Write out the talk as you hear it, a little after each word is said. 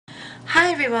Hi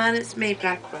everyone, it's me,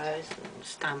 Black Rose.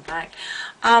 Stand back.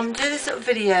 Do this little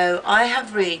video. I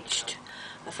have reached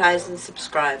 1,000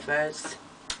 subscribers,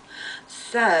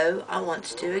 so I want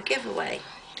to do a giveaway.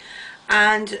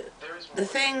 And the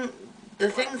things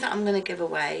that I'm going to give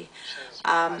away,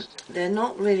 they're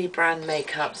not really brand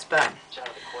makeups, but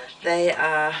they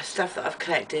are stuff that I've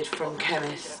collected from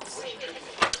chemists.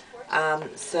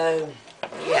 So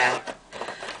yeah.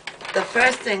 The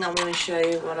first thing I'm going to show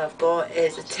you what I've got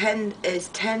is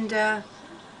Tender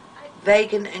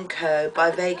Vegan & Co.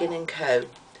 by Vegan & Co.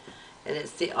 And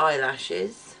it's the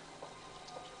eyelashes.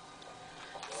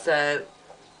 So,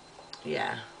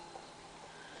 yeah.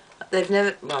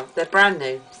 They're brand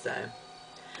new, so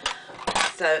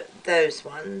those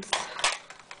ones.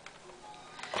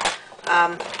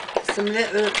 Some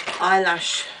little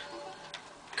eyelash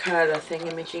curler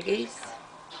thingamajiggies.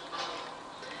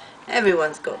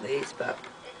 Everyone's got these, but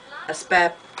a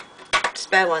spare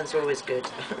ones are always good.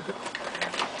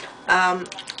 And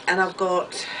I've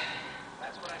got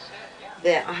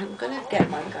there. I'm gonna get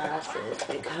my glasses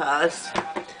because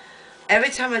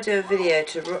every time I do a video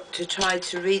to try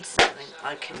to read something,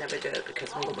 I can never do it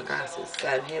because I've got my glasses.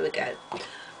 So here we go.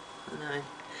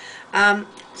 No.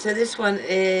 So this one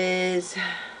is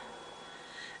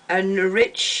a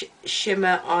rich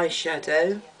shimmer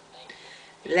eyeshadow.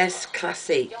 Less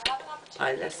classic.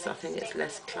 I think it's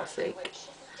less classic.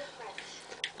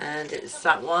 And it's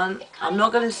that one. I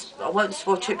won't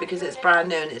swatch it because it's brand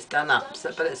new and it's done up.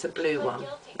 So, but it's a blue one,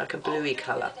 like a bluey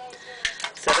colour.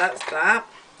 So that's that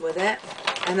with it.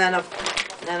 And then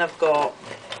I've got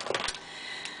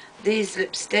these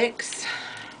lipsticks.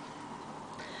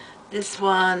 This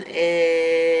one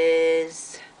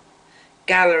is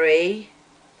Gallery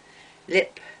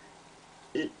lip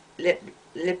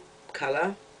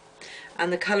colour,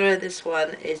 and the colour of this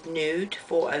one is Nude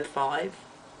 405.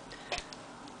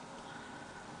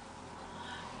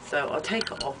 So I'll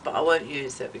take it off, but I won't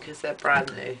use it because they're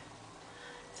brand new.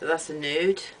 So that's a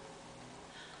nude.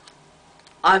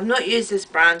 I've not used this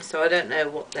brand, so I don't know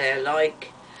what they're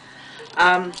like.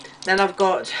 Then I've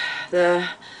got the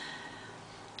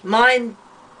Mind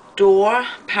Door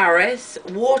Paris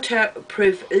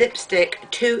waterproof lipstick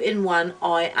 2-in-1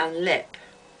 eye and lip.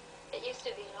 It used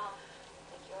to be long.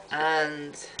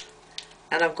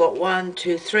 And I've got 1,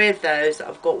 2, 3 of those.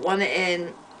 I've got one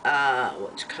in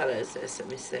which colour is this? Let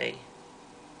me see.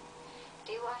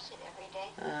 Do you wash it every day?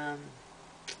 I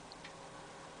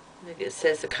think it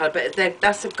says the colour, but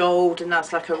that's a gold and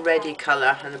that's like a reddy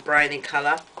colour and a browny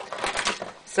colour.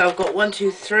 So I've got 1, 2,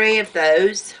 3 of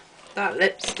those. That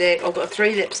lipstick, I've got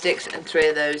 3 lipsticks and 3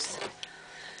 of those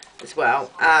as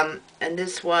well. And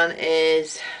this one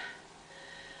is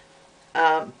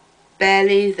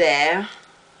Barely There.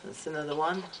 That's another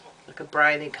one, like a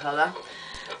browny colour.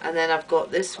 And then I've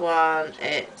got this one,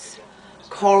 it's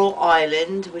Coral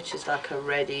Island, which is like a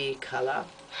reddy colour.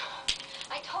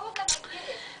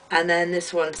 And then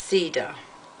this one, Cedar.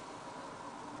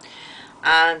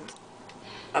 And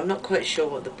I'm not quite sure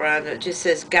what the brand, it just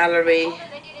says Gallery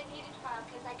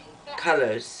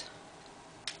Colours.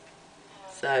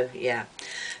 So yeah,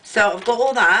 so I've got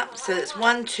all that. So it's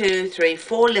 1, 2, 3,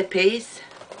 4 lippies,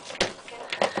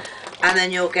 and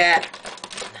then you'll get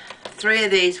 3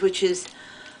 of these, which is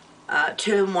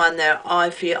 2-in-1. They're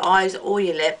eye for your eyes or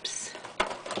your lips.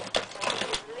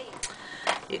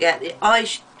 You get the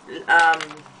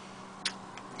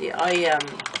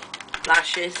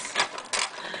lashes.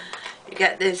 You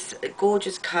get this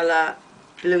gorgeous colour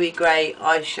bluey grey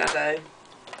eyeshadow,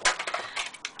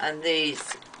 and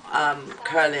these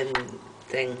curling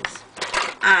things,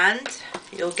 and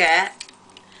you'll get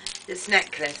this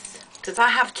necklace because I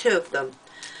have 2 of them,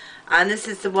 and this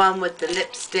is the one with the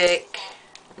lipstick.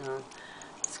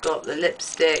 It's got the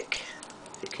lipstick,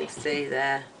 you can see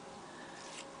there.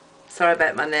 Sorry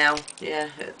about my nail, yeah,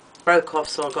 it broke off,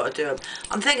 so I've got to do them.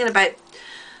 I'm thinking about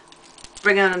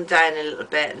bringing them down a little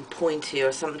bit and pointy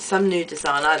or some new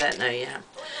design, I don't know yet.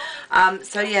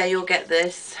 So yeah, you'll get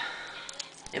this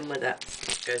in with it.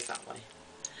 It goes that way,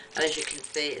 and as you can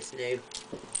see, it's new.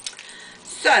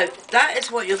 So that is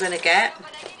what you're going to get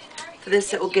for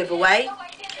this little giveaway.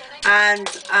 And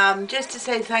just to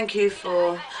say thank you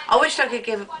for, I wish I could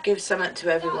give something to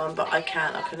everyone, but I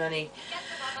can't. I can only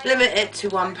limit it to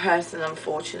one person,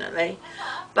 unfortunately.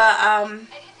 But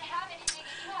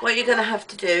what you're going to have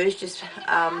to do is just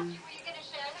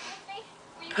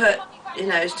put,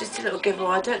 it's just a little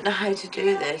giveaway. I don't know how to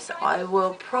do this. I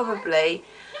will probably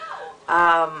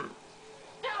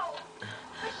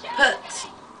put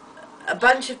a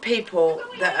bunch of people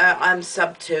that I'm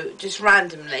sub to just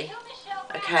randomly,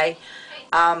 okay,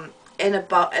 in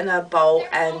a bowl,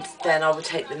 and then I will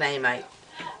take the name out,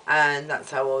 and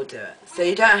that's how I'll do it. So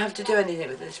you don't have to do anything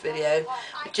with this video,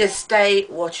 just stay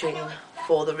watching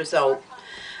for the result,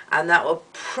 and that will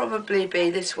probably be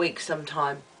this week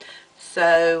sometime.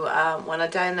 So when I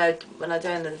download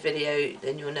the video,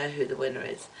 then you'll know who the winner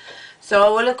is. So I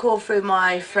will look all through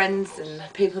my friends and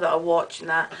people that I watch and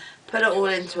that, put it all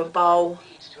into a bowl,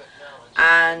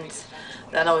 and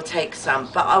then I will take some.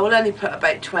 But I will only put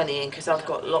about 20 in because I've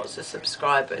got lots of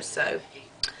subscribers, so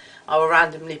I will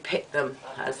randomly pick them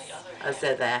as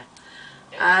they're there.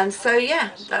 And so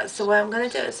yeah, that's the way I'm going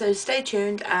to do it. So stay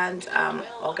tuned, and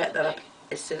I'll get that up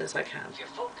as soon as I can.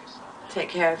 Take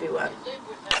care everyone.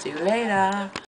 See you later.